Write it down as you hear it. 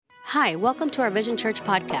Hi, welcome to our Vision Church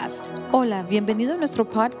podcast. Hola, bienvenido a nuestro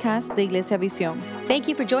podcast de Iglesia Visión. Thank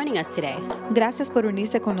you for joining us today. Gracias por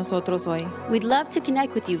unirse con nosotros hoy. We'd love to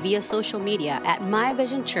connect with you via social media at My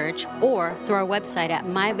Vision Church or through our website at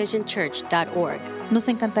myvisionchurch.org. Nos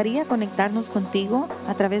encantaría conectarnos contigo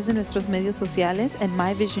a través de nuestros medios sociales en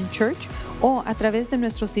My Vision Church o a través de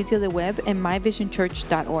nuestro sitio de web en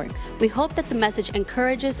myvisionchurch.org. We hope that the message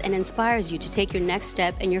encourages and inspires you to take your next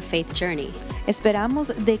step in your faith journey.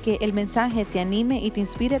 Esperamos de que el mensaje te anime y te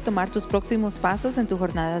inspire a tomar tus próximos pasos en tu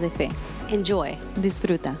jornada de fe. Enjoy.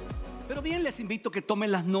 Disfruta. Pero bien, les invito a que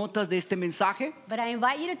tomen las notas de este mensaje. But I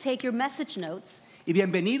invite you to take your message notes Y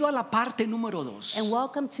bienvenido a la parte número 2 and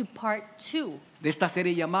welcome to part 2 de esta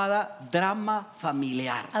serie llamada Drama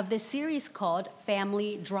Familiar. of the series called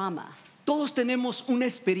Family Drama. Todos tenemos una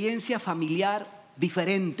experiencia familiar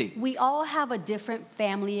diferente. We all have a different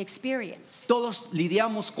family experience. Todos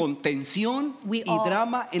lidiamos con tensión We y all-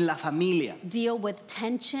 drama en la familia. Deal with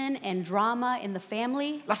tension and drama in the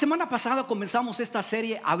family. La semana pasada comenzamos esta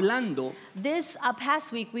serie hablando This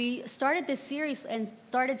past week, we started this series and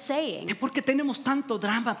started saying, de por qué tenemos tanto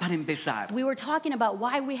drama para empezar. we were talking about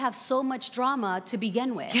why we have so much drama to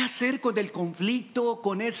begin with. ¿Qué hacer con el conflicto,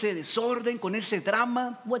 con ese desorden, con ese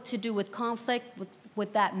drama? What to do with conflict,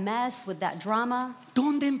 with that mess, with that drama.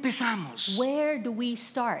 ¿Dónde empezamos? Where do we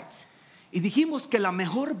start? Y dijimos que la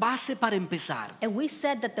mejor base para empezar, And we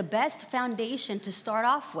said that the best foundation to start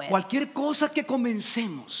off with, cualquier cosa que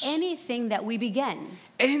comencemos, anything that we begin,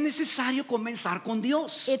 es necesario comenzar con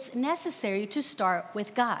Dios. it's necessary to start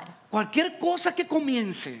with God. Cualquier cosa que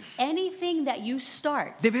comiences, Anything that you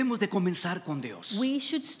start, debemos de comenzar con Dios. we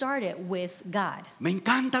should start it with God. Me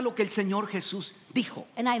encanta lo que el Señor Jesús dijo.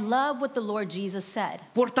 And I love what the Lord Jesus said.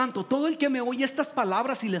 Por tanto, todo el que me oye estas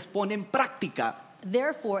palabras y las pone en práctica,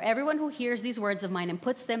 Therefore, everyone who hears these words of mine and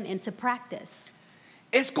puts them into practice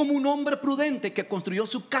es como un hombre prudente que construyó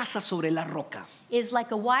su casa sobre la roca. is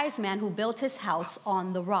like a wise man who built his house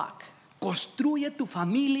on the rock. Construye tu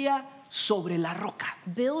familia sobre la roca.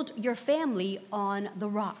 Build your family on the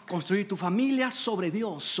rock. Construye tu familia sobre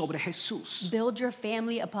Dios, sobre Jesús. Build your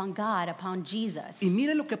family upon God, upon Jesus. Y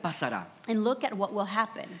mire lo que pasará. And look at what will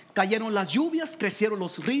happen. Cayeron las lluvias, crecieron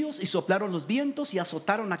los ríos y soplaron los vientos y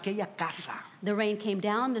azotaron aquella casa. The rain came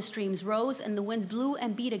down, the streams rose, and the winds blew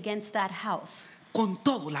and beat against that house. Con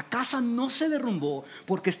todo, la casa no se derrumbó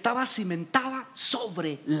porque estaba cimentada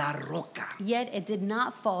sobre la roca. Yet it did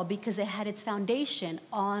not fall because it had its foundation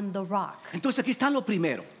on the rock. Entonces aquí está lo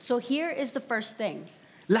primero. So here is the first thing.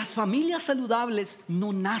 Las familias saludables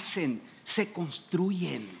no nacen, se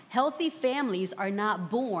construyen. Healthy families are not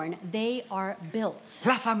born, they are built.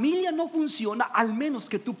 La familia no funciona al menos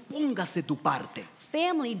que tú pongas de tu parte.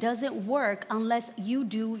 Family doesn't work unless you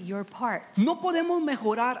do your part. No podemos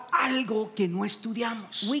mejorar algo que no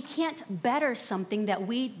estudiamos. We can't better something that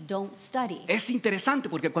we don't study. Es interesante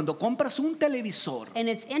porque cuando compras un televisor, And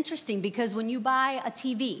it's interesting because when you buy a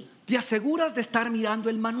TV, te aseguras de estar mirando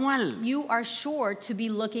el manual you are sure to be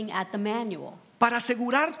looking at the manual para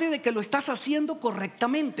asegurarte de que lo estás haciendo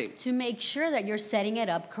correctamente. to make sure that you're setting it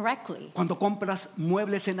up correctly. Cuando compras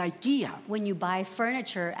muebles en IKEA, When you buy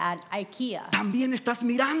furniture at IKEA, también estás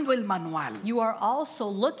mirando el manual. you are also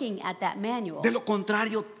looking at that manual. De lo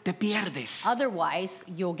contrario, te pierdes. Otherwise,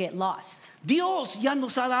 you'll get lost. Dios ya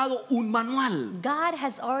nos ha dado un manual God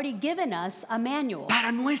has already given us a manual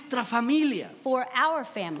para nuestra familia. for our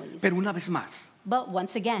families. Pero una vez más, But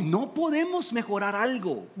once again, no podemos mejorar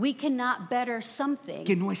algo we cannot better something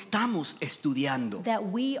que no estamos estudiando. that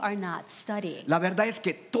we are not studying. La verdad es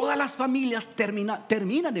que todas las familias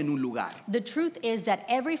terminan en un lugar, The truth is that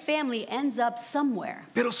every family ends up somewhere,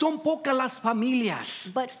 pero son pocas las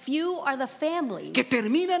familias but few are the families que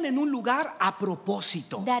terminan en un lugar a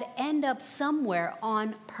propósito. that end up somewhere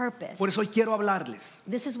on purpose. Por eso hoy quiero hablarles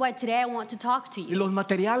This is why today I want to talk to de you los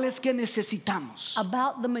materiales que necesitamos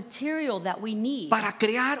about the material that we need para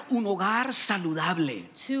crear un hogar saludable.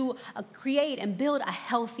 to create and build a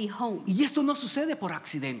healthy home. Y esto no sucede por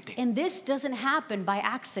accidente, And this doesn't happen by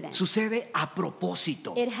accident. sucede a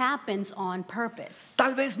propósito. It happens on purpose.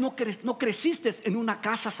 Tal vez no creciste en una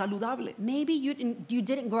casa saludable. Maybe you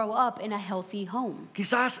didn't grow up in a healthy home.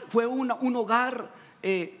 Quizás fue un hogar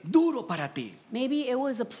duro para ti Maybe it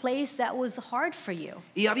was a place that was hard for you.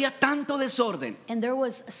 y había tanto desorden And there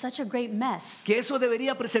was such a great mess que eso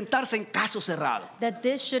debería presentarse en caso cerrado. that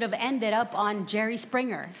this should have ended up on Jerry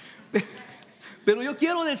Springer. Pero yo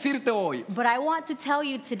quiero decirte hoy But I want to tell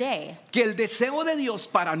you today que el deseo de Dios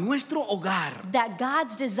para nuestro hogar that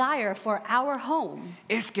God's desire for our home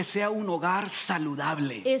es que sea un hogar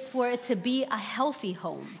saludable. is for it to be a healthy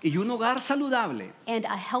home. Y un hogar saludable And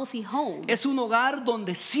a healthy home es un hogar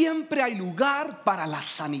donde siempre hay lugar para la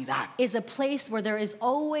sanidad. is a place where there is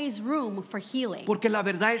always room for healing. Porque la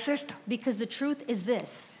verdad es esta. Because the truth is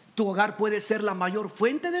this. Tu hogar puede ser la mayor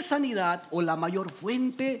fuente de sanidad o la mayor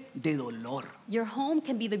fuente de dolor. Your home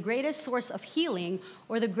can be the greatest source of healing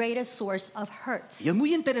or the greatest source of hurt. Y es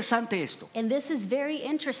muy interesante esto. And this is very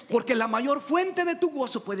interesting. Porque la mayor fuente de tu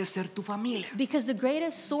gozo puede ser tu familia. Because the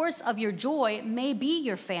greatest source of your joy may be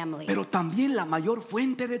your family. Pero también la mayor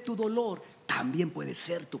fuente de tu dolor también puede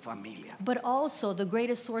ser tu familia. But also the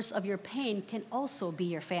greatest source of your pain can also be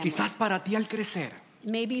your family. Quizás para ti al crecer,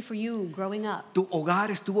 Maybe for you growing up, tu hogar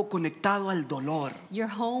estuvo conectado al dolor, your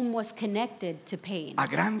home was connected to pain, a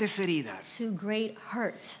grandes heridas to great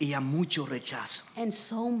hurt, y a mucho rechazo. and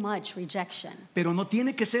so much rejection. Pero no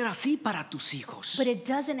tiene que ser así para tus hijos. But it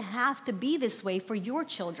doesn't have to be this way for your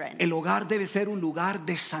children. El hogar debe ser un lugar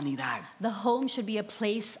de sanidad, The home should be a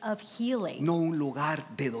place of healing, no un lugar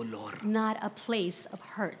de dolor. not a place of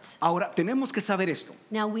hurt. Ahora, tenemos que saber esto.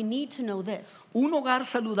 Now we need to know this. Un hogar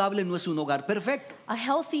saludable no es un hogar perfecto. A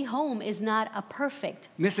healthy home is not a perfect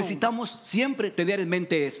home. Necesitamos siempre tener en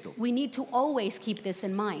mente esto. We need to always keep this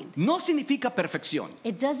in mind. No significa perfección,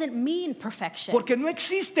 It doesn't mean perfection porque no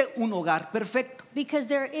existe un hogar perfecto. because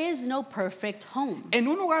there is no perfect home. En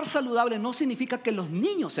un hogar saludable no significa que los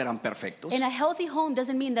niños serán perfectos And a healthy home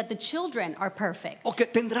doesn't mean that the children are perfect o que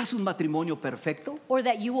tendrás un matrimonio perfecto. or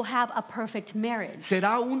that you will have a perfect marriage.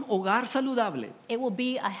 Será un hogar saludable, It will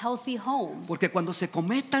be a healthy home porque cuando se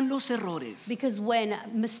cometan los errores, because when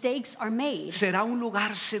mistakes are made, será un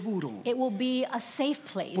lugar seguro, it will be a safe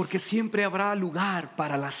place porque siempre habrá lugar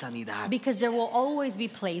para la sanidad. because there will always be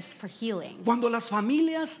place for healing. Cuando las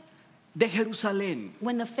familias de Jerusalén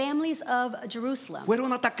When the families of Jerusalem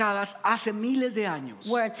fueron atacadas hace miles de años,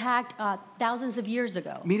 were attacked thousands of years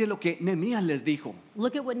ago, mire lo que Nehemías les dijo: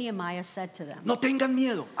 look at what Nehemiah said to them. no tengan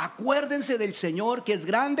miedo, acuérdense del Señor que es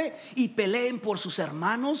grande y peleen por sus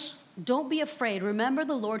hermanos, Don't be afraid. Remember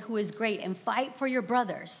the Lord who is great and fight for your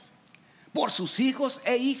brothers, por sus hijos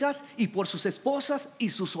e hijas y por sus esposas y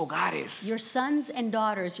sus hogares. your sons and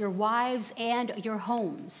daughters, your wives and your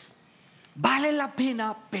homes. Vale la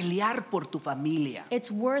pena pelear por tu familia. It's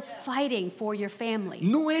worth fighting for your family.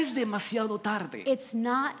 No es demasiado tarde. It's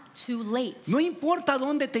not too late. No importa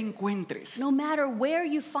dónde te encuentres. No matter where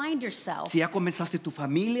you find yourself, Si ya comenzaste tu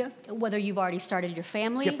familia, whether you've already started your si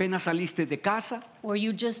family apenas saliste de casa, or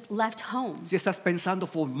you just left home, si estás pensando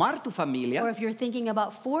formar tu or familia, if you're thinking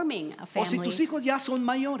about forming a o si tus family, hijos ya son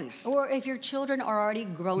mayores. or if your children are already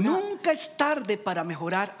grown up. Nunca es tarde para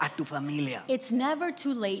mejorar a tu familia. It's never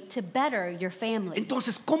too late to better your family.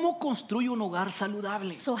 Entonces, ¿cómo construyo un hogar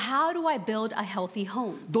saludable? So how do I build a healthy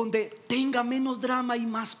home Donde tenga menos drama y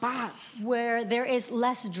más paz. where there is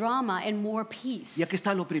less drama and more peace? Y aquí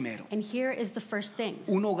está lo primero. And here is the first thing.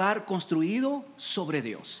 Un hogar construido sobre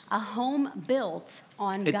Dios. A home built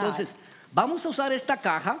on God. Entonces, vamos a usar esta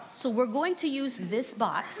caja So we're going to use this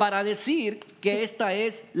box para decir que esta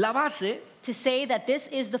es la base, to say that this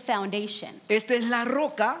is the foundation. esta es la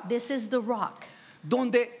roca This is the rock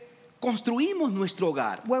donde construimos nuestro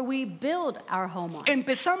hogar. where we build our home on.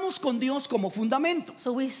 Empezamos con Dios como fundamento.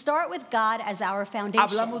 So we start with God as our foundation.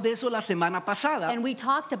 Hablamos de eso la semana pasada, And we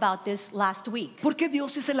talked about this last week. porque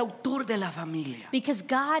Dios es el autor de la familia. Because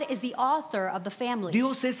God is the author of the family.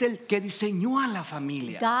 Dios es el que diseñó a la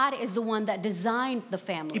familia. God is the one that designed the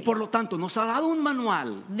family. Y por lo tanto nos ha dado un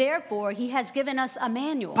manual Therefore, He has given us a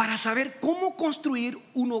manual para saber cómo construir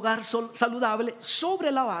un hogar saludable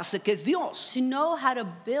sobre la base que es Dios. to know how to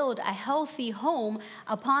build a healthy home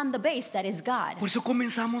upon the base that is God. Por eso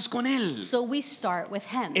comenzamos con Él. So we start with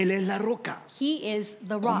Him. Él es la roca. He is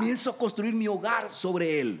the rock. Comienzo a construir mi hogar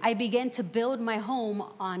sobre Él. I begin to build my home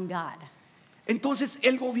on God. Entonces,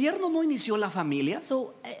 el gobierno no inició la familia.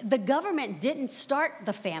 So the government didn't start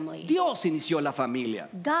the family. Dios inició la familia.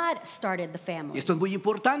 God started the Y family. esto es muy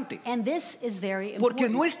importante. And this is very Porque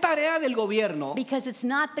no important es tarea del gobierno because it's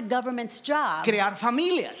not the government's job crear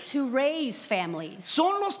familias. to raise families.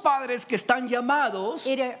 Son los padres que están llamados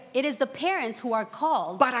It is the parents who are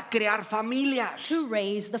called para crear familias. to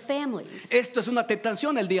raise the families. Esto es una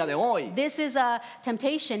tentación el día de hoy. This is a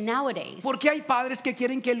temptation nowadays Porque hay padres que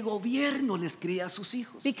quieren que el gobierno les cría a sus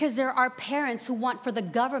hijos. Because there are parents who want for the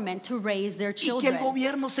government to raise their Y que el children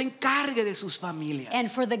gobierno se encargue de sus and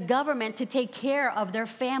familias. for the government to take care of their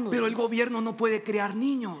Pero el families. gobierno no puede crear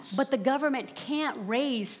niños. But the government can't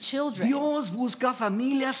raise children. Dios busca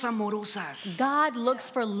familias amorosas God looks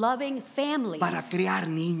for loving families para crear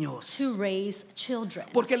niños. to raise children.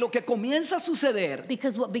 Porque lo que comienza a suceder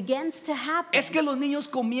Because what begins to happen es que los niños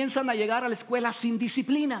comienzan a llegar a la escuela sin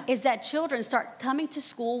disciplina. is that children start coming to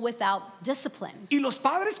school without discipline. Y los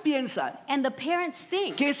padres piensan And the parents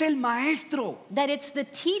think que es el maestro that it's the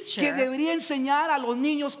que teacher debería enseñar a los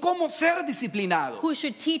niños cómo ser disciplinados, who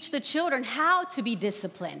should teach the children how to be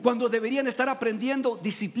disciplined, cuando deberían estar aprendiendo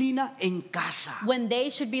disciplina en casa. when they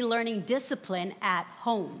should be learning discipline at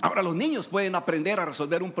home. Ahora los niños pueden aprender a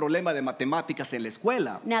resolver un problema de matemáticas en la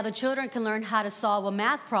escuela, Now the children can learn how to solve a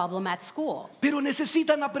math problem at school, pero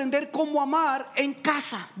necesitan aprender cómo amar en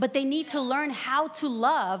casa. but they need to learn how to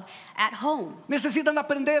love at home. Necesitan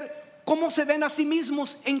aprender cómo se ven a sí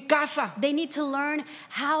mismos en casa. They need to learn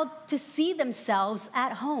how to see themselves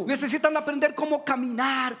at home. Necesitan aprender cómo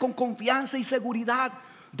caminar con confianza y seguridad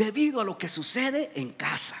debido a lo que sucede en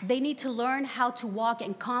casa. They need to learn how to walk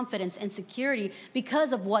in confidence and security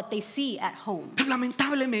because of what they see at home. Pero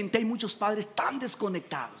lamentablemente hay muchos padres tan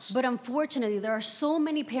desconectados But unfortunately, there are so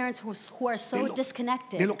many parents who are so de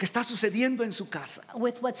disconnected lo que está sucediendo en su casa,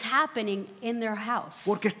 with what's happening in their house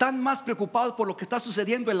porque están más preocupados por lo que está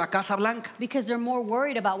sucediendo en la Casa Blanca. because they're more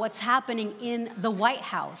worried about what's happening in the White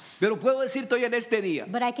House. Pero puedo decirte hoy en este día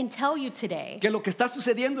But I can tell you today que lo que está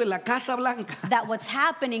sucediendo en la Casa Blanca that what's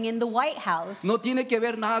happening in the White House no tiene que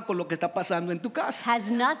ver nada con lo que está pasando en tu casa.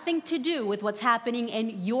 has nothing to do with what's happening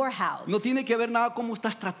in your house. No tiene que ver nada cómo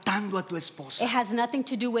estás tratando a tu esposa. It has nothing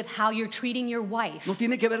to do with how you're treating your wife. No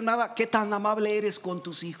tiene que ver nada qué tan amable eres con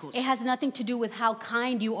tus hijos. It has nothing to do with how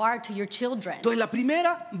kind you are to your children. Entonces la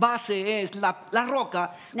primera base es la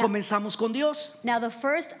roca. No. Comenzamos con Dios. Now the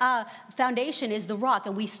first foundation is the rock,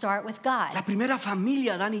 and we start with La God. primera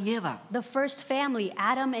familia, Adán y Eva. The first family,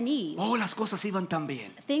 Adam and Eve, Oh, las cosas iban tan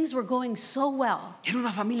bien. things were going so well. Era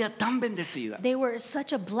una familia tan bendecida. They were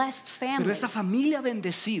such a blessed Pero family. esa familia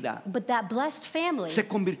bendecida But that blessed family se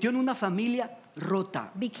convirtió en una familia rota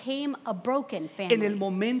became a broken en el family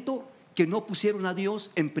momento que no pusieron a Dios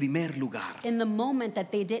en primer lugar. in the moment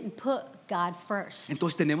that they didn't put God first.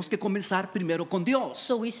 Entonces tenemos que comenzar primero con Dios.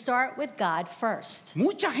 So we start with God first.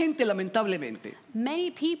 Mucha gente, lamentablemente,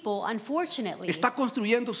 Many people, unfortunately, está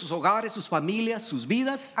construyendo sus hogares, sus familias, sus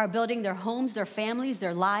vidas are building their homes, their families,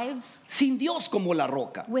 their lives sin Dios como la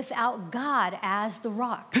roca. without God as the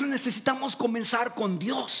rock. Pero necesitamos comenzar con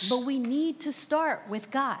Dios. But we need to start with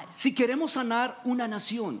God. Si queremos sanar una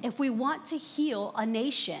nación, If we want to heal a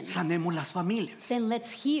nation, sanemos las familias. then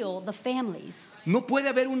let's heal the families. No puede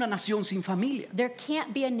haber una nación sin familia. There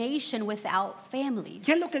can't be a nation without families.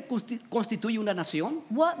 ¿Qué es lo que constituye una nación?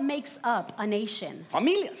 What makes up a nation?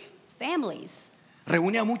 Familias. Families.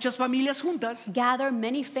 Reúne a muchas familias juntas. Gather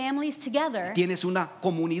many families together Tienes una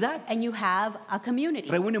comunidad. and you have a community.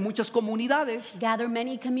 Reúne muchas comunidades Gather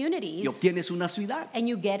many communities y obtienes una ciudad. and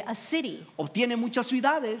you get a city. Obtiene muchas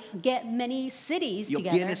ciudades Get many cities y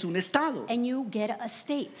together obtienes un estado. and you get a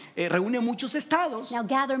state. Reúne muchos estados Now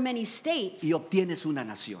gather many states y obtienes una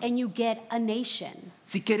nación. and you get a nation.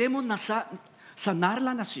 Si queremos sanar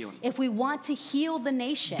la nación, If we want to heal the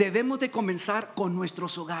nation, debemos de comenzar con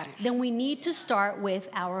nuestros hogares. then we need to start with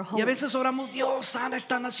our Y a veces homes. oramos, Dios, sana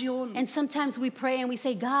esta nación. And sometimes we pray and we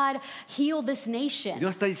say, God, heal this nation.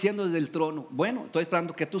 Dios está diciendo desde el trono, bueno, estoy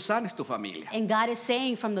esperando que tú sanes tu familia. And God is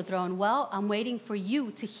saying from the throne, well, I'm waiting for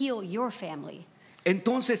you to heal your family.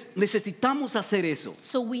 Entonces necesitamos hacer eso.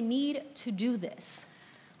 So we need to do this.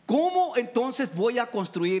 ¿Cómo entonces voy a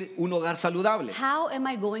construir un hogar saludable? How am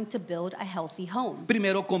I going to build a healthy home?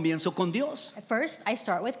 Primero comienzo con Dios. First, I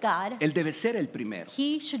start with God. Él debe ser el primero.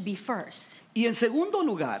 He should be first. Y en segundo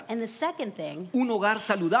lugar, And the second thing, un hogar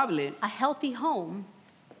saludable a healthy home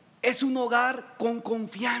es un hogar con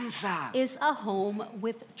confianza. is a home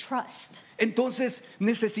with trust. Entonces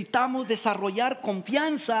necesitamos desarrollar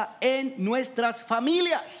confianza en nuestras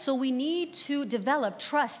familias. So we need to develop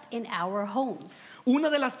trust in our homes. Una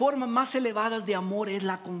de las formas más elevadas de amor es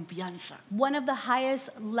la confianza. One of the highest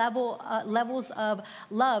levels of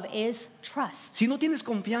love is trust. Si no tienes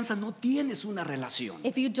confianza, no tienes una relación.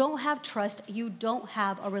 If you don't have trust, you don't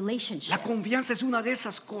have a relationship. La confianza es una de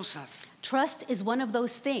esas cosas Trust is one of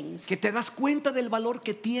those things que te das cuenta del valor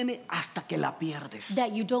que tiene hasta que la pierdes.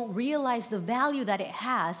 that you don't realize the value that it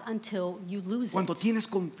has until you lose Cuando it. tienes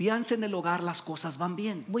confianza en el hogar, las cosas van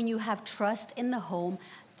bien. When you have trust in the home,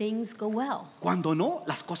 things go well. Cuando no,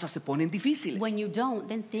 las cosas se ponen difíciles. When you don't,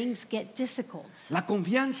 then things get difficult. La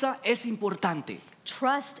confianza es importante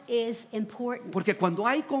Trust is important. porque cuando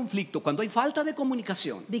hay conflicto, cuando hay falta de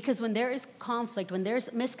comunicación, Because when there is conflict, when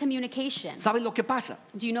there's miscommunication, ¿sabes lo que pasa?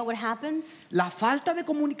 do you know what happens? La falta de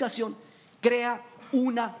comunicación crea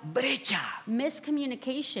una brecha.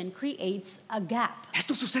 Miscommunication creates a gap.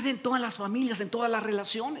 Esto sucede en todas las familias, en todas las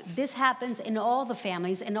relaciones. This happens in all the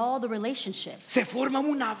families, in all the relationships. Se forma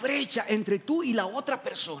una brecha entre tú y la otra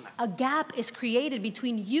persona. A gap is created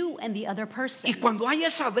between you and the other Y person. cuando hay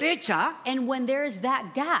esa brecha, And when there is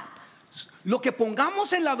that gap, lo que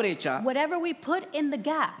pongamos en la brecha whatever we put in the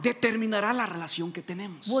gap determinará la relación que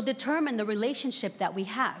tenemos. will determine the relationship that we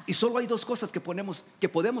have. Y solo hay dos cosas que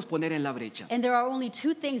podemos poner en la brecha. And there are only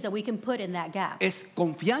two things that we can put in that gap. Es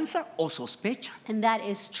confianza o sospecha. And that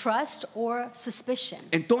is trust or suspicion.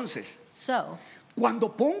 Entonces, So, cuando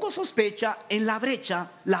pongo sospecha en la brecha,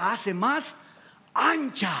 la hace más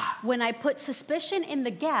ancha when I put suspicion in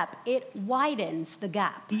the gap, it widens the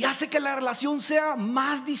gap. y hace que la relación sea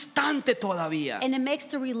más distante todavía. And it makes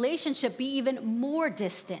the relationship be even more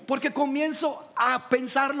distant. Porque comienzo a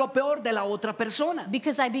pensar lo peor de la otra persona.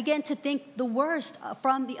 Because I begin to think the worst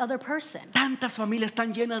from the other person. Tantas familias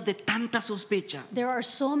están llenas de tanta sospecha, There are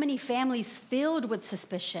so many families filled with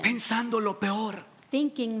suspicion, pensando lo peor.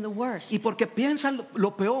 thinking the worst. Y porque piensan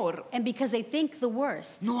lo peor, And because they think the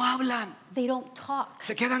worst, no hablan, they don't talk.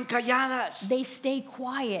 se quedan calladas They stay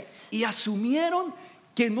quiet. y asumieron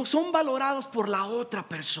que no son valorados por la otra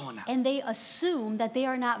persona. And they assume that they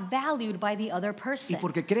are not valued by the other Y person.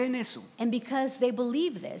 porque creen eso, And because they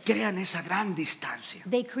believe this, crean esa gran distancia.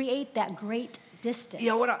 they create that great distance. Y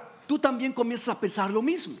ahora tú también comienzas a pensar lo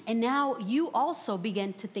mismo. And now you also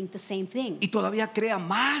begin to think the same thing. Y todavía crea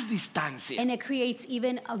más distancia. And it creates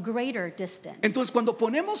even a greater distance. Entonces cuando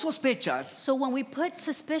ponemos sospechas, So when we put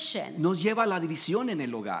suspicion, nos lleva a la división en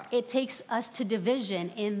el hogar. it takes us to division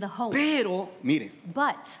in the home. Pero, mire,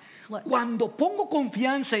 But look, cuando pongo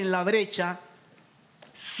confianza en la brecha,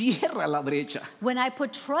 cierra la brecha. when I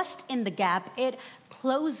put trust in the gap, it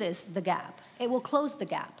closes the gap. It will close the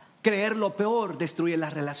gap. Creer lo peor destruye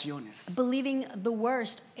las relaciones. Believing the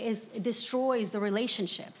worst destroys the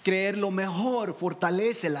relationships. Creer lo mejor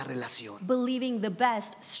fortalece la relación. Believing the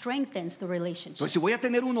best strengthens the relationship. Entonces, si voy a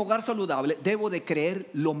tener un hogar saludable, debo de creer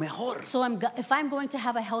lo mejor. So if I'm going to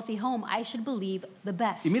have a healthy home, I should believe the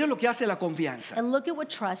best. Y mira lo que hace la confianza. And look at what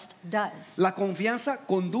trust does. La confianza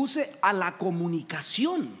conduce a la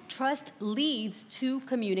comunicación. Trust leads to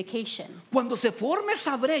communication. Cuando se forma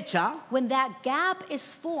esa brecha, When that gap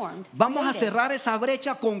is formed, vamos a created, cerrar esa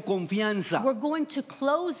brecha con confianza. we're going to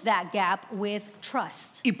close that gap with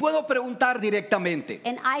trust. Y puedo preguntar directamente.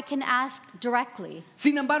 And I can ask directly.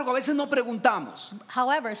 Sin embargo, a veces no preguntamos.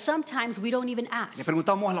 However, sometimes we don't even Le ask.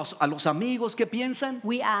 preguntamos a los amigos qué piensan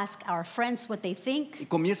We ask our friends what they y think,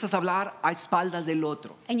 comienzas a hablar a espaldas del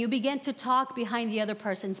otro. and you begin to talk behind the other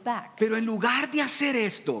person's back. Pero en lugar de hacer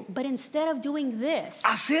esto, But instead of doing this,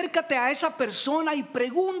 acércate a esa persona y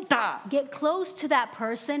pregunta. get close to that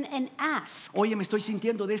person and ask, Oye, me estoy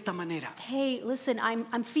sintiendo de esta manera. hey, listen,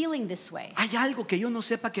 I'm feeling this way. ¿Hay algo que yo no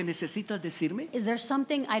sepa que necesitas decirme? Is there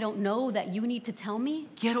something I don't know that you need to tell me?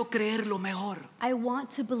 Quiero creer lo mejor. I want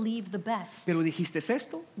to believe the best. Pero dijiste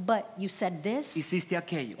esto, But you said this hiciste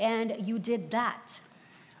aquello. and you did that.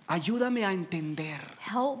 Ayúdame a entender.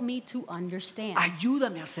 Help me to understand.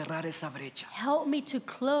 Ayúdame a cerrar esa brecha. Help me to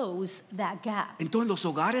close that gap. Entonces los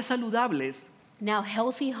hogares saludables Now,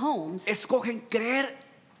 healthy homes escogen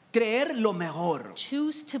creer lo mejor,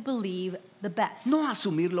 choose to believe the best, no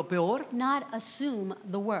asumir lo peor. not assume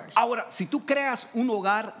the worst. Ahora, si tú creas un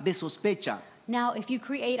hogar de sospecha, Now, if you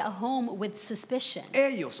create a home with suspicion,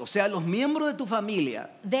 ellos, o sea, los miembros de tu familia,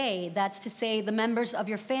 that's to say the members of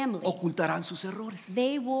your family, ocultarán sus errores.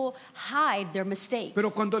 they will hide their mistakes.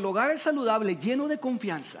 Pero cuando el hogar es saludable, lleno de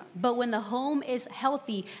confianza, But when the home is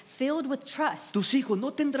healthy, filled with trust, tus hijos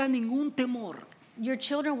no tendrán ningún temor your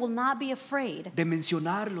children will not be afraid de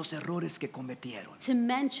mencionar los errores que cometieron. to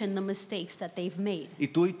mention the mistakes that they've made. Y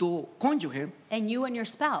tú y tu cónyuge And you and your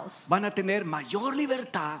spouse van a tener mayor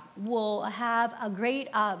libertad will have a great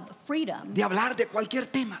freedom de hablar de cualquier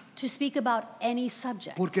tema, to speak about any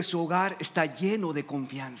subject porque su hogar está lleno de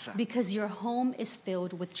confianza. because your home is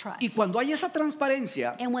filled with trust. Y cuando hay esa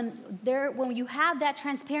transparencia, And when you have that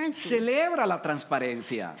transparency, celebra la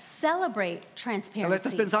transparencia. celebrate Tal vez estás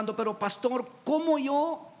transparency. pensando, pero pastor, ¿cómo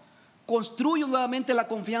yo construyo nuevamente la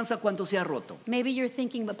confianza cuando se ha roto? Maybe you're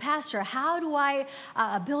thinking, but Pastor, how do I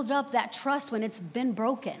build up that trust when it's been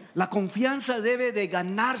broken? La confianza debe de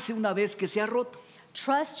ganarse una vez que se ha roto.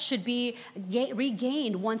 Trust should be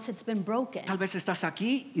regained once it's been broken. Tal vez estás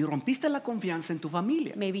aquí y rompiste la confianza en tu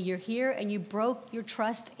familia. Maybe you're here and you broke your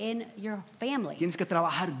trust in your family. Tienes que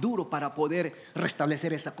trabajar duro para poder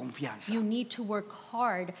restablecer esa confianza. You need to work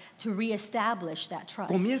hard to reestablish that trust.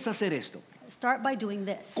 Comienza a hacer esto. Start by doing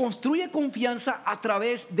this. Construye confianza a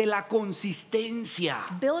través de la consistencia.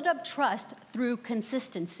 Build up trust through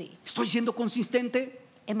consistency. ¿Estoy siendo consistente?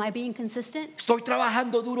 Am I being consistent? ¿Estoy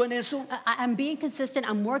trabajando duro en eso? I'm being consistent.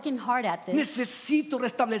 I'm working hard at this. Necesito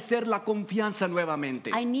restablecer la confianza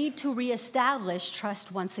nuevamente. I need to reestablish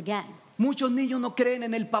trust once again. Muchos niños no creen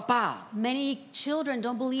en el papá. Many children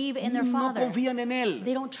don't believe in their No father. confían en él.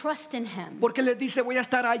 They don't trust in him. Porque les dice, voy a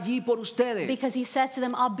estar allí por ustedes. Because he says to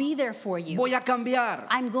them, I'll be there for you. Voy a cambiar.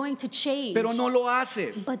 I'm going to change. Pero no lo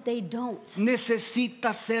haces. But they don't.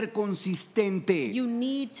 Necesitas ser consistente. You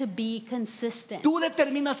need to be consistent. Tú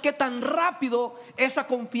determinas qué tan rápido esa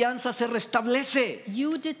confianza se restablece.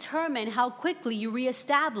 You determine how quickly you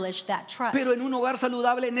reestablish that trust. Pero en un hogar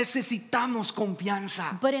saludable necesitamos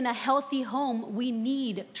confianza. But in a healthy home, we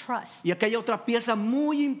need trust. Y aquí hay otra pieza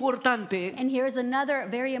muy importante. And here's another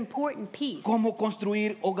very important piece Cómo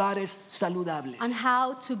construir hogares saludables. on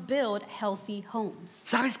how to build healthy homes.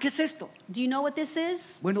 ¿Sabes qué es esto? Do you know what this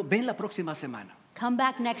is? Bueno, ven la próxima semana. Come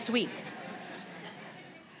back next week.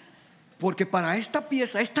 Porque para esta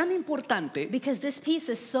pieza es tan importante Because this piece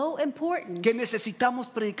is so important que necesitamos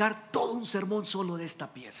predicar todo un sermón solo de esta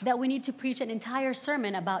pieza. that we need to preach an entire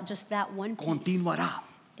sermon about just that one piece. Continuará.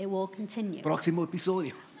 It will continue. Próximo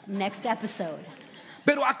episodio. Next episode.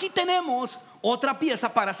 Pero aquí tenemos otra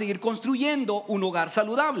pieza para seguir construyendo un hogar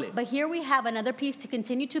saludable. But here we have another piece to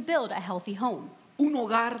continue to build a healthy home. Un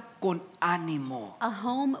hogar con ánimo. A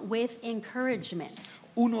home with encouragement.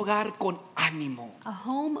 Un hogar con ánimo. A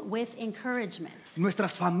home with encouragement.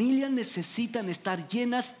 Nuestras familias necesitan estar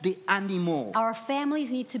llenas de ánimo. Our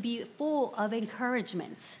families need to be full of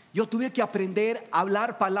encouragement. Yo tuve que aprender a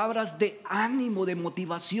hablar palabras de ánimo, de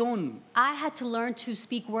motivación. I had to learn to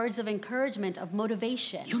speak words of encouragement, of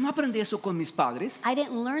motivation. Yo no aprendí eso con mis padres. I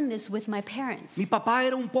didn't learn this with my parents. Mi papá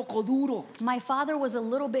era un poco duro. My father was a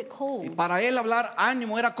little bit Y cold. para él hablar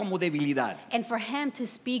ánimo era como debilidad. And for him to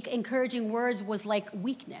speak encouraging words was like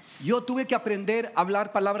weakness. Yo tuve que aprender a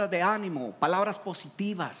hablar palabras de ánimo, palabras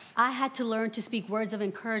positivas. I had to learn to speak words of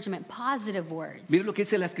encouragement, positive words. Mire lo que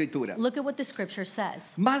dice la escritura. Look at what the scripture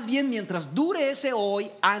says. Más bien, mientras dure ese hoy,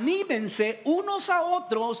 anímense unos a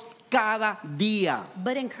otros cada día.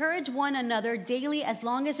 But encourage one another daily as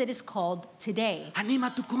long as it is called today. Anima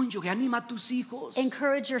a tu cónyuge, anima a tus hijos.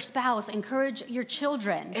 Encourage your spouse, encourage your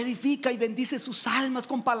children. Edifica y bendice sus almas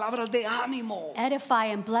con palabras de ánimo. Edify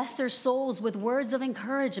and bless their souls with words of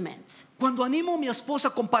encouragement. Cuando animo a mi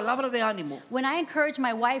esposa con palabras de ánimo, When I encourage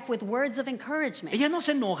my wife with words of encouragement, ella no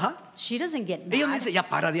se enoja. she doesn't get Ella me mad. dice, ya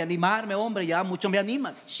para de animarme, hombre, ya mucho me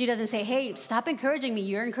animas. She doesn't say, hey, stop encouraging me.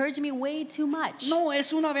 You're encouraging me way too much. No,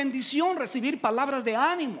 es una bendición recibir palabras de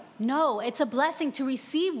ánimo. No, it's a blessing to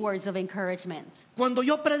receive words of encouragement. Cuando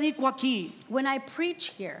yo predico aquí When I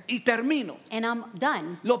preach here y termino, and I'm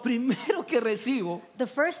done, lo primero que recibo the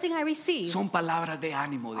first thing I receive son palabras de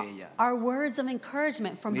ánimo de ella. are words of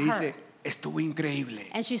encouragement from Me her. dice, estuvo increíble.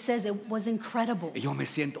 And she says it was incredible. Y yo me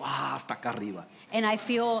siento hasta acá arriba. And I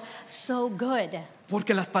feel so good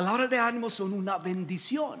Porque las palabras de ánimo son una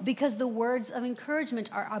bendición. because the words of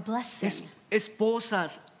encouragement are a blessing.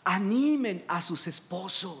 Esposas, animen a sus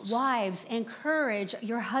esposos. Wives, encourage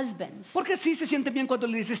your husbands. Porque sí se siente bien cuando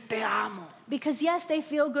le dices te amo. Because yes, they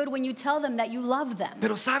feel good when you tell them that you love them.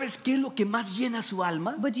 Pero ¿sabes qué es lo que más llena su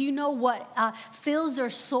alma? But do you know what fills their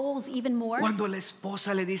souls even more? Cuando la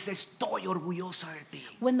esposa le dice estoy orgullosa de ti.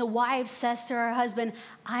 When the wife says to her husband,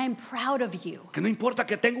 I am proud of you. Que no importa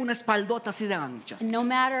que tenga una espaldota así de ancha. And no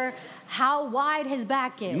matter how wide his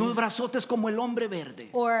back is, Unos brazotes como el hombre verde.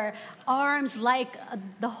 or arms like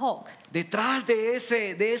the Hulk. Detrás de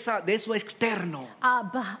eso externo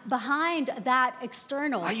Behind that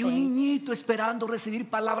external hay un thing, niñito esperando recibir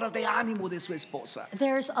palabras de ánimo de su esposa.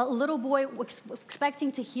 there's a little boy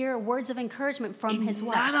expecting to hear words of encouragement from Y his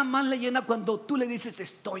wife. nada más le llena cuando tú le dices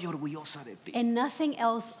estoy orgullosa de ti. And nothing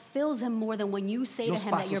else fills him more than when you say to Los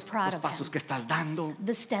him that you're proud of pasos him. que estás dando,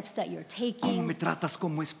 The steps that you're cómo me taking, tratas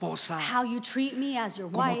como esposa, how you treat me as your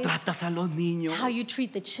cómo wife, tratas a los niños, how you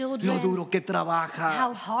treat the lo children, duro que how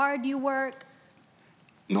trabajas. hard you work.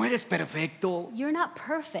 No eres perfecto, You're not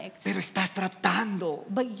perfect, pero estás tratando.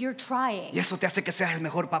 but you're trying. Y eso te hace que seas el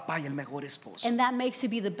mejor papá y el mejor esposo. And that makes you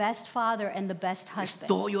be the best father and the best husband.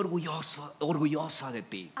 Estoy orgullosa de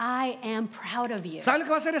ti. I am proud of you. ¿Sabe lo que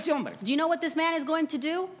va a hacer ese hombre? Do you know what this man is going to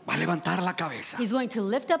do? Va a levantar la cabeza, He's going to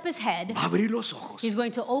lift up his head. va a abrir los ojos, He's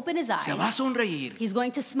going to open his se va a eyes. sonreír He's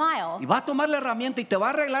going to smile. y va a tomar la herramienta y te va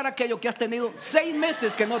a arreglar aquello que has tenido 6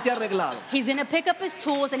 meses que no te ha arreglado. He's going to pick up his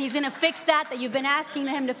tools and he's going to fix that you've been asking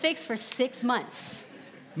him to fix for 6 months.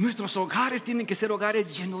 Nuestros hogares tienen que ser hogares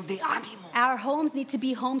llenos de ánimo. Our homes need to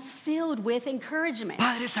be homes filled with encouragement.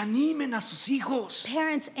 Padres, animen a sus hijos.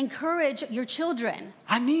 Parents, encourage your children.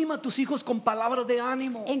 Anima a tus hijos con palabras de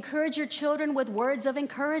ánimo. Encourage your children with words of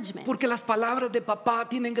encouragement. Porque las palabras de papá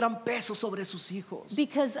tienen gran peso sobre sus hijos.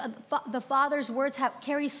 Because the father's words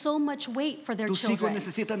carry so much weight for their Tus hijos children.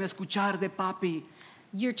 necesitan escuchar de papi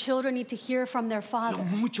Your children need to hear from their lo father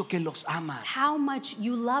mucho que los amas, how much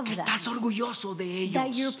you love que them, estás orgulloso de that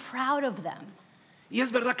you're ellos. proud of them. Y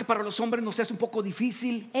es verdad que para los hombres nos es un poco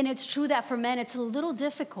difícil And it's true that for men it's a little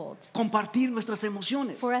difficult compartir nuestras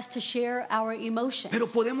emociones, for us to share our emotions. pero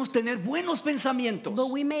podemos tener buenos pensamientos, But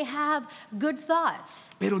we may have good thoughts,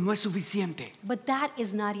 pero no es suficiente. but that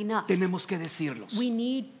is not enough. Tenemos que decirlos. We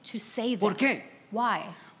need to say them. ¿Por qué? Why?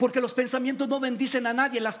 Porque los pensamientos no bendicen a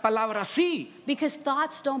nadie, las palabras sí. Because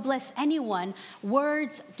thoughts don't bless anyone,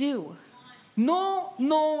 words do.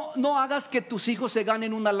 No hagas que tus hijos se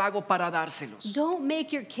ganen un halago para dárselos. Don't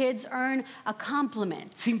make your kids earn a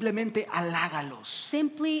compliment. Simplemente halágalos.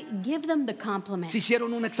 Simply give them the compliment. Si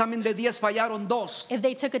hicieron un examen de 10, fallaron 2. If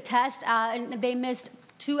they took a test and they missed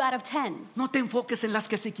 2 out of 10, No te enfoques en las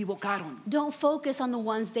que se equivocaron. don't focus on the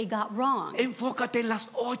ones they got wrong. Enfócate en las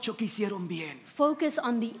 8 que hicieron bien. Focus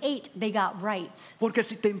on the 8 they got right. Porque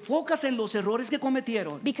si te enfocas en los errores que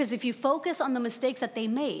cometieron, Because if you focus on the mistakes that they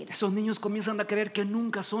made, esos niños comienzan a creer que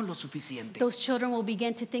nunca son lo suficiente. those children will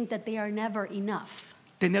begin to think that they are never enough.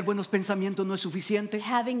 Tener buenos pensamientos no es suficiente.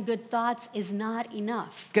 Having good thoughts is not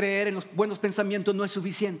enough. Creer en los buenos pensamientos no es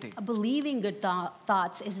suficiente. Believing good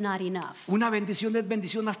thoughts is not enough. Una bendición es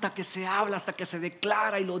bendición hasta que se habla, hasta que se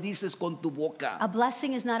declara y lo dices con tu boca. A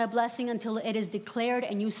blessing is not a blessing until it is declared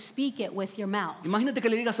and you speak it with your mouth. Imagínate que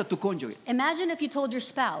le digas a tu cónyuge: Imagine if you told your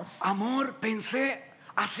spouse, amor, pensé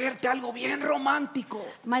hacerte algo bien romántico,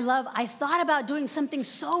 my love, I thought about doing something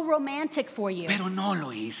so romantic for you, pero no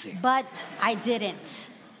lo hice. but I didn't.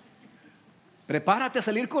 Prepárate a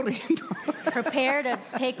salir corriendo. Prepare to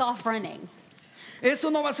take off running.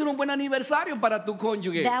 Eso no va a ser un buen aniversario para tu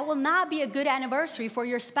cónyuge. That will not be a good anniversary for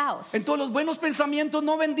your spouse. Entonces los buenos pensamientos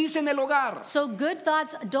no bendicen el hogar. So good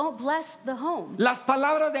thoughts don't bless the home. Las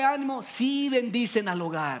palabras de ánimo sí bendicen al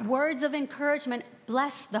hogar. Words of encouragement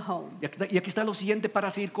bless the home. Y aquí está lo siguiente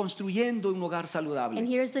para seguir construyendo un hogar And saludable.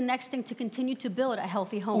 here's the next thing to continue to build a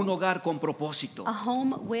healthy Un home. hogar con propósito. A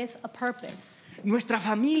home with a purpose. Nuestra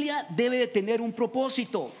familia debe de tener un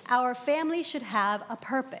propósito. Our family should have a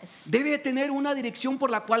purpose. Debe de tener una dirección por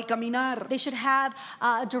la cual caminar. They should have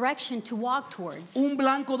a direction to walk towards, Un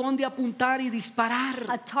blanco donde apuntar y disparar.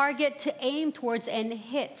 a target to aim towards and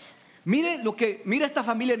hit. Mira esta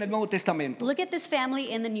familia en el Nuevo Testamento. Look at this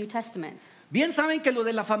family in the New Testament. Bien saben que lo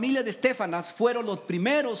de la familia de Estefanas fueron los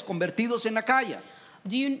primeros convertidos en Acaya.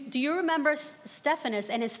 Do you remember Stephanus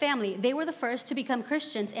and his family? They were the first to become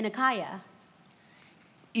Christians in Achaia.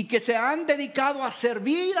 Y que se han dedicado a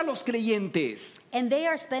servir a los creyentes. And they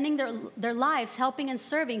are spending their lives helping and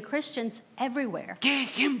serving Christians everywhere. ¡Qué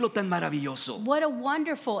ejemplo tan maravilloso! What a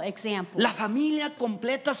wonderful example. La familia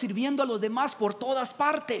completa sirviendo a los demás por todas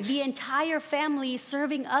partes. The entire family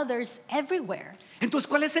serving others everywhere. Entonces,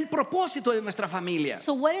 ¿cuál es el propósito de nuestra familia?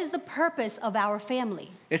 So what is the purpose of our family?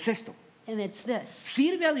 Es esto: And it's this.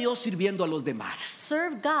 sirve a Dios sirviendo a los demás.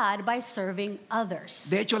 Serve God by serving others.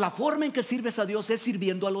 De hecho, la forma en que sirves a Dios es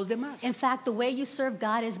sirviendo a los demás. In fact, the way you serve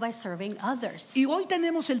God is by serving others. Y hoy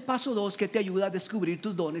tenemos el paso 2 que te ayuda a descubrir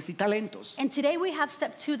tus dones y talentos And today we have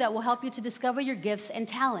step 2 that will help you to discover your gifts and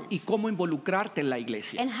y talents cómo involucrarte en la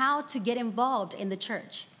iglesia. and how to get involved in the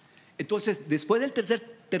church. Entonces, después del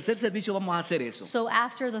tercer servicio vamos a hacer eso. So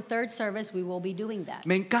after the third service, we will be doing that.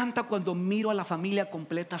 Me encanta cuando miro a la familia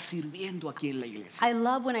completa sirviendo aquí en la iglesia. I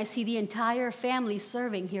love when I see the entire family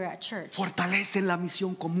serving here at church. Fortalecen la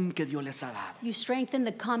misión común que Dios les ha dado. You strengthen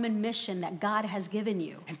the common mission that God has given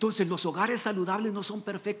you. Entonces, los hogares saludables no son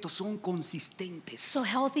perfectos, son consistentes. So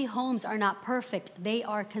healthy homes are not perfect, they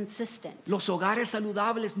are consistent. Los hogares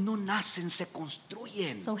saludables no nacen, se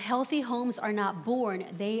construyen. So healthy homes are not born,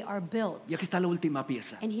 they are built. Y aquí está la última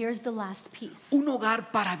pieza. And here's the last piece. Un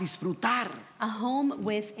hogar para disfrutar. A home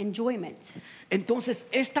with enjoyment. Entonces,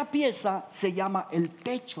 esta pieza se llama el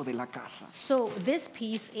techo de la casa. So this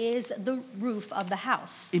piece is the roof of the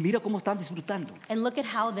house. Y mira cómo están disfrutando. And look at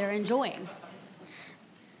how they're enjoying.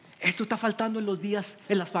 Esto está faltando en los días,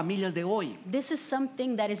 en las familias de hoy. This is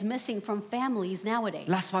something that is missing from families nowadays.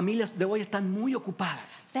 Las familias de hoy están muy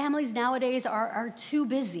ocupadas. Families nowadays are too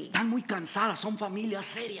busy. Están muy cansadas, son familias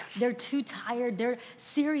serias. They're too tired. They're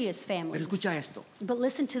serious Pero families. escucha esto. But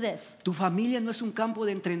listen to this. Tu familia no es un campo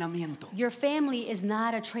de entrenamiento Your family is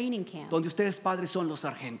not a training camp donde ustedes padres son los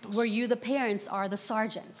sargentos. where you, the parents, are the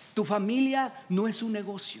sergeants. Tu familia no es un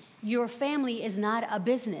negocio Your family is not a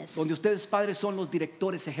business donde ustedes padres son los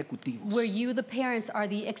directores ejecutivos. where you, the parents, are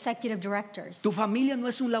the executive directors. Tu familia no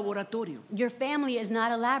es un laboratorio Your family is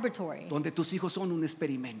not a laboratory donde tus hijos son un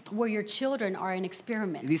experimento. where your children are an Y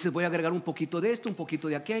experiment. dices, voy a agregar un poquito de esto, un poquito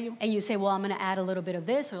de aquello, And you say, well, I'm going to add a little bit of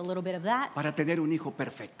this or a little bit of that para tener un hijo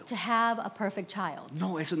perfecto. to have a perfect child.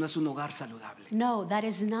 No, eso no es un hogar saludable. No, that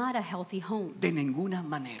is not a healthy home. De ninguna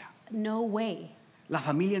manera. No way. La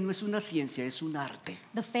familia no es una ciencia, es un arte.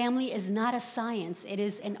 The family is not a science, it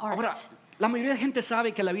is an art. Ahora, la mayoría de gente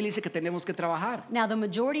sabe que la Biblia dice que tenemos que trabajar Now, the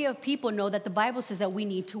majority of people know that the Bible says that we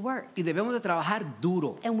need to work, y debemos de trabajar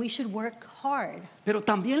duro. and we should work hard. Pero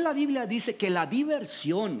también la Biblia dice que la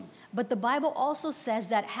diversión But the Bible also says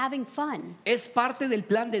that having fun es parte del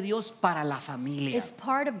plan de Dios para la familia. is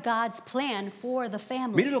part of God's plan for the Mire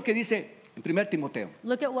family. lo que dice en 1 Timoteo.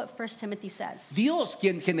 Look at what 1 Timothy says. Dios,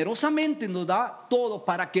 quien generosamente nos da todo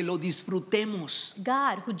para que lo disfrutemos.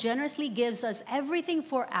 God, who generously gives us everything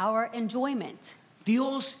for our enjoyment.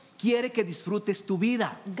 Dios quiere que disfrutes tu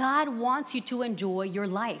vida. God wants you to enjoy your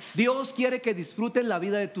life. Dios quiere que disfrutes la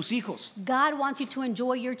vida de tus hijos. God wants you to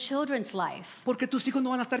enjoy your children's life Porque tus hijos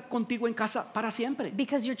no van a estar contigo en casa para siempre.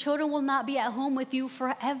 because your children will not be at home with you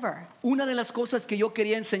forever. Una de las cosas que yo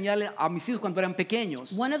quería enseñarle a mis hijos cuando eran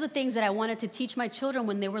pequeños One of the things that I wanted to teach my children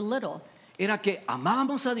when they were little, era que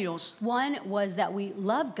amábamos a Dios one was that we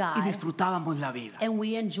love y God disfrutábamos la vida. and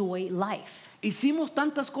we enjoy life. Hicimos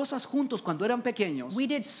tantas cosas juntos cuando eran pequeños We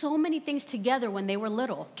did so many things together when they were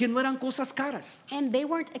little, que no eran cosas caras. and they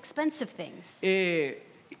weren't expensive things.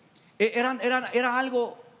 Era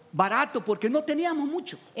algo barato porque no teníamos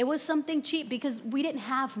mucho, It was something cheap because we didn't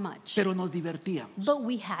have much, pero nos divertíamos. but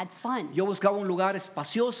we had fun. Yo buscaba un lugar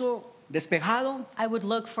espacioso, despejado, I would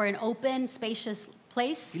look for an open, spacious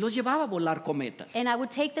place, y los llevaba a volar cometas. and I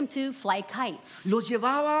would take them to fly kites. Los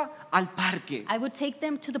llevaba al parque. I would take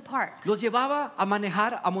them to the park. Los llevaba a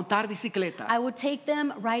manejar, a montar bicicleta. I would take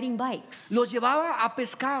them riding bikes. Los llevaba a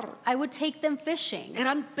pescar. I would take them fishing.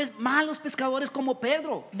 Eran malos pescadores como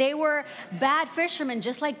Pedro. They were bad fishermen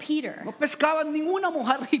just like Peter. No pescaban ninguna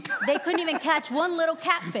mojarrita. They couldn't even catch one little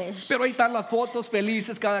catfish. Pero ahí están las fotos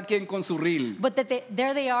felices, cada quien con su reel. But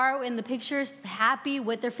there they are in the pictures, happy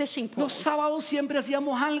with their fishing Los poles. sábados siempre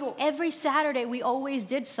hacíamos algo. Every Saturday we always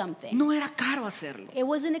did something. No era caro hacerlo. It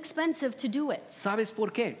wasn't expensive to do it. ¿Sabes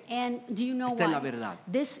por qué? And do you know Esta es la why? verdad.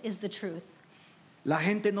 This is the truth. La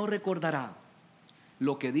gente no recordará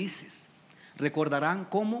lo que dices. Recordarán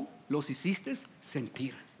cómo los hiciste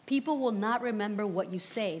sentir. People will not remember what you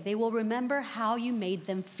say. They will remember how you made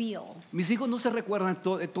them feel. Mis hijos no se recuerdan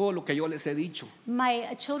de todo lo que yo les he dicho,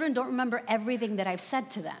 My children don't remember everything that I've said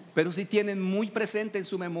to them, pero sí tienen muy presente en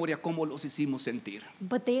su memoria cómo los hicimos sentir.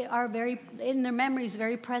 but they are in their memories,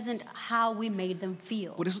 very present how we made them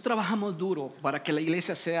feel. Por eso trabajamos duro para que la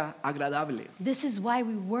iglesia sea agradable. This is why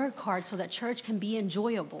we work hard so that church can be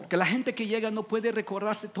enjoyable. Que la gente que llega no puede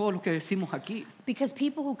recordarse todo lo que decimos aquí, Because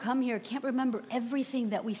people who come here can't remember everything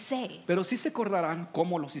that we say, pero sí se acordarán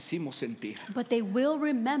cómo los hicimos sentir. but they will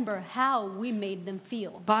remember how we made them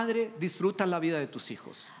feel. Padre, disfruta la vida de tus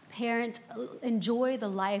hijos. Parent, enjoy the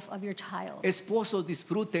life of your child. Esposos,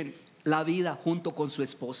 disfruten la vida junto con su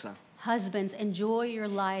esposa. Husbands, enjoy your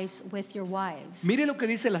lives with your wives. Mire lo que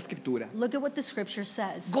dice la escritura. Look at what the scripture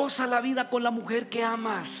says. Goza la vida con la mujer que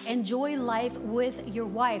amas. Enjoy life with your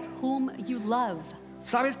wife, whom you love.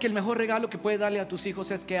 Sabes que el mejor regalo que puedes darle a tus hijos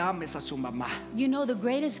es que ames a su mamá. You know, the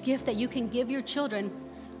greatest gift that you can give your children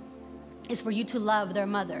is for you to love their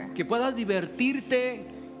mother. Que puedas divertirte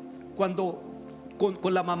cuando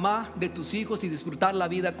con la mamá de tus hijos y disfrutar la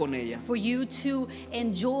vida con ella. For you to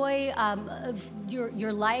enjoy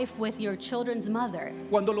your life with your children's mother.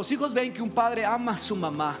 Cuando los hijos ven que un padre ama a su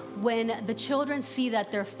mamá, When the children see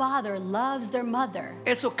that their father loves their mother,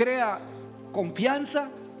 eso crea confianza,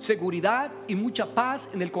 seguridad y mucha paz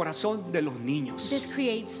en el corazón de los niños. This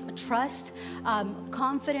creates trust,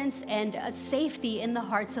 confidence, and safety in the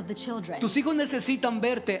hearts of the children. Tus hijos necesitan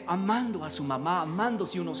verte amando a su mamá,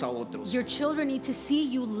 amándose unos a otros. Your children need to see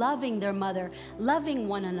you loving their mother, loving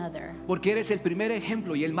one another. Porque eres el primer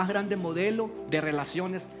ejemplo y el más grande modelo de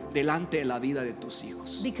relaciones delante de la vida de tus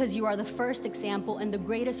hijos. Because you are the first example and the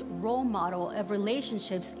greatest role model of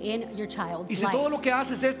relationships in your child's Y si life. todo lo que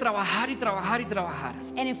haces es trabajar y trabajar y trabajar,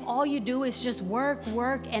 And if all you do is just work,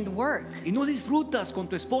 work, and work, y no disfrutas con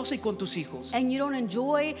tu esposa y con tus hijos, and you don't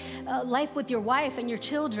enjoy life with your wife and your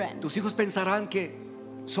children, tus hijos pensarán que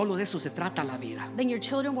solo de eso se trata la vida. then your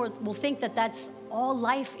children will think that that's all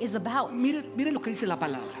life is about. Mire lo que dice la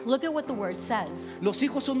palabra. Look at what the word says. Los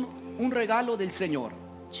hijos son un regalo del Señor.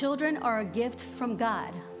 Children are a gift from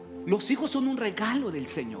God. Los hijos son un regalo del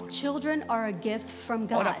Señor. Children are a gift from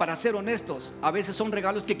God. Ahora, para ser honestos, a veces son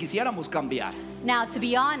regalos que quisiéramos cambiar, Now, to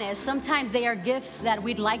be honest, sometimes they are gifts that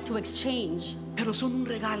we'd like to exchange, pero son un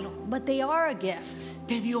regalo but they are a gift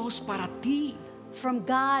de Dios para ti. from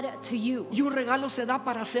God to you. Y un regalo se da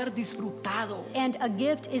para ser disfrutado. And a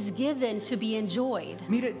gift is given to be enjoyed.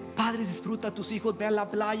 Mire, padres, disfruta a tus hijos, ve a la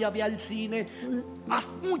playa, ve al cine, haz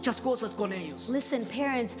muchas cosas con ellos. Listen,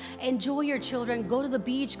 parents, enjoy your children. Go to the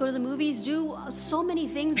beach, go to the movies, do so many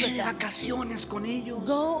things Ve with de them. vacaciones con ellos.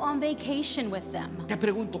 Go on vacation with them. Te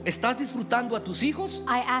pregunto, ¿estás disfrutando a tus hijos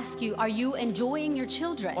I ask you, are you enjoying your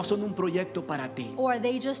children? o son un proyecto para ti? Or are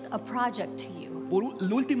they just a project to you?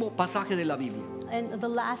 El último pasaje de la Biblia. And the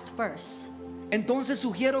last verse, Entonces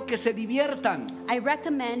sugiero que se diviertan I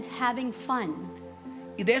recommend having fun.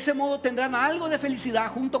 y de ese modo tendrán algo de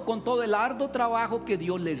felicidad junto con todo el arduo trabajo que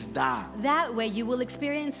Dios les da. That way you will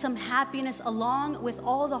experience some happiness along with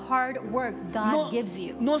all the hard work God gives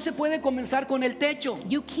you. No se puede comenzar con el techo.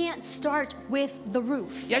 You can't start with the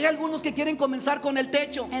roof. Y hay algunos que quieren comenzar con el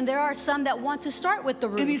techo And there are some that want to start with the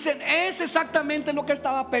y roof. dicen, es exactamente lo que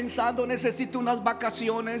estaba pensando, necesito unas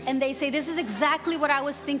vacaciones. And they say, this is exactly what I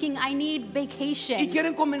was thinking, I need Y vacation.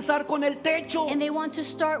 quieren comenzar con el techo, And they want to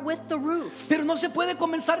start with the roof. pero no se puede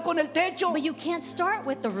comenzar con el techo, But you can't start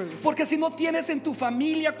with the roof. porque si no tienes en tu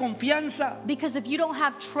familia confianza, Because if you don't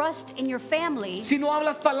have trust in your family, si no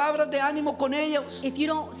hablas palabras de ánimo con ellos, if you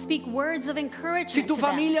don't speak words of si encouragement tu to them,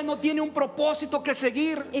 familia no tiene un propósito que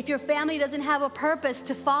seguir, if your family doesn't have a purpose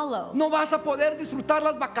to follow, no vas a poder disfrutar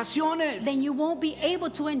las vacaciones. then you won't be able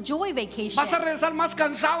to enjoy vacation. Vas a regresar más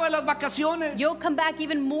cansado de las vacaciones, You'll come back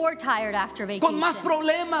even more tired after con más vacation,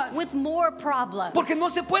 problemas, with more problems, porque no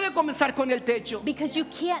se puede comenzar con el techo. because you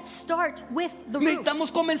can't start with the roof.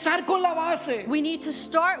 Necesitamos comenzar con la base, We need to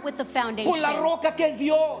start with the foundation, con la roca que es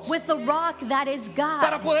Dios, with the rock that is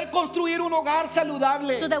para God, poder construir un hogar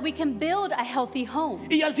saludable. so that we can build a healthy home.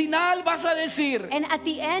 Y al final vas a decir, And at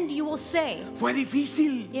the end you will say, fue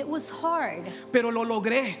difícil, it was hard, pero lo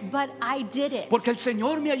logré, but I did it, porque el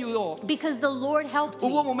Señor me ayudó. because the Lord helped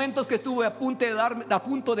Hubo me. momentos que estuve a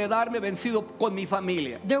punto de darme vencido con mi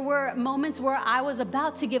familia, There were moments where I was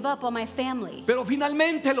about to give up on my family, pero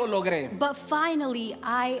finalmente lo logré. but finally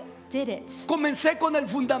I did it. Comencé con el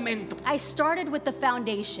fundamento. I started with the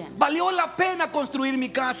foundation. Valió la pena construir mi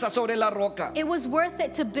casa sobre la roca. It was worth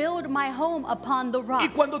it to build my home upon the Y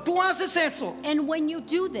rock. cuando tú haces eso, And when you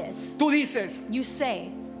do this, tú dices, you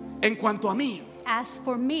say, en cuanto a mí, as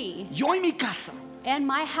for me yo y mi casa and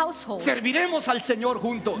my household, serviremos al Señor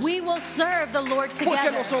juntos. we will serve the Lord Porque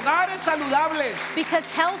together. los hogares saludables Because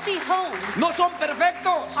healthy homes no son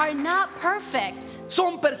perfectos, are not perfect.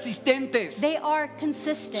 son persistentes, They are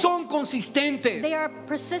consistent. son consistentes. They are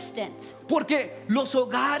persistent. Porque los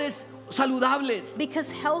hogares saludables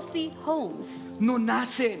Because healthy homes no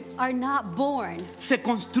nacen, are not born. se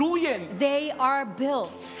construyen. They are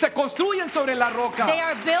built. Se construyen sobre la roca. They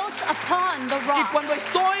are built upon the Y rock. cuando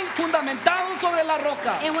estoy fundamentado sobre la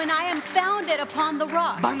roca, And when I am founded upon the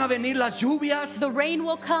rock, van a venir las lluvias, the rain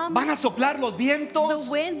will come, van a soplar los the vientos,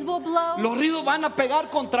 winds will blow, los ríos van a pegar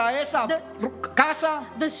contra esa casa,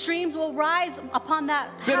 the streams will rise upon that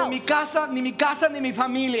pero mi house. casa, ni mi casa, ni mi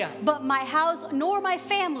familia But my house nor my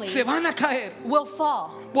family se van a caer, will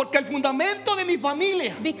fall. porque el fundamento de mi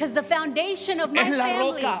familia Because the foundation of my Es la family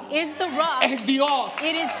roca. is the rock. es Dios.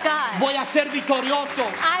 It is God. Voy a ser victorioso.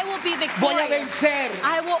 I will be voy a victorious. vencer.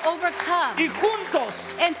 I will overcome. Y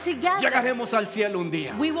juntos And together, llegaremos al cielo un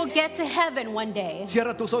día. we will get to heaven one day.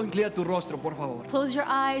 Cierra tus ojos, inclina tu rostro, por favor. Close your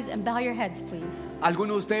eyes and bow your heads, please.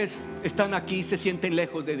 Algunos de ustedes están aquí y se sienten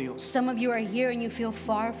lejos de Dios. Some of you are here and you feel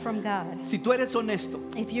far from God. Si tú eres honesto,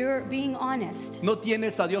 If you're being honest, no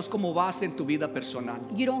tienes a Dios como base en tu vida personal.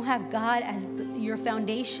 you don't have God as your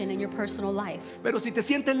foundation in your personal life. Pero si te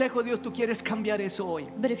sientes lejos de Dios, tú quieres cambiar eso hoy.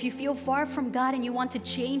 But if you feel far from God and you want to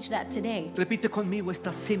change that today, Repite conmigo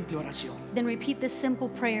esta simple oración. then repeat this simple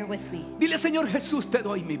prayer with me Dile, Señor Jesús, te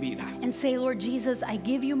doy mi vida. and say, Lord Jesus, I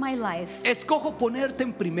give you my life. Escojo ponerte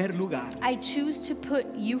en primer lugar. I choose to put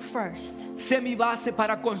you first. Sé mi base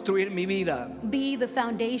para construir mi vida, Be the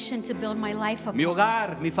foundation to build my life mi upon.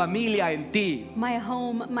 hogar, mi familia en ti. My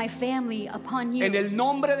home, my family upon you. En el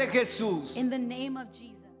nombre de Jesús. In the name of Jesus.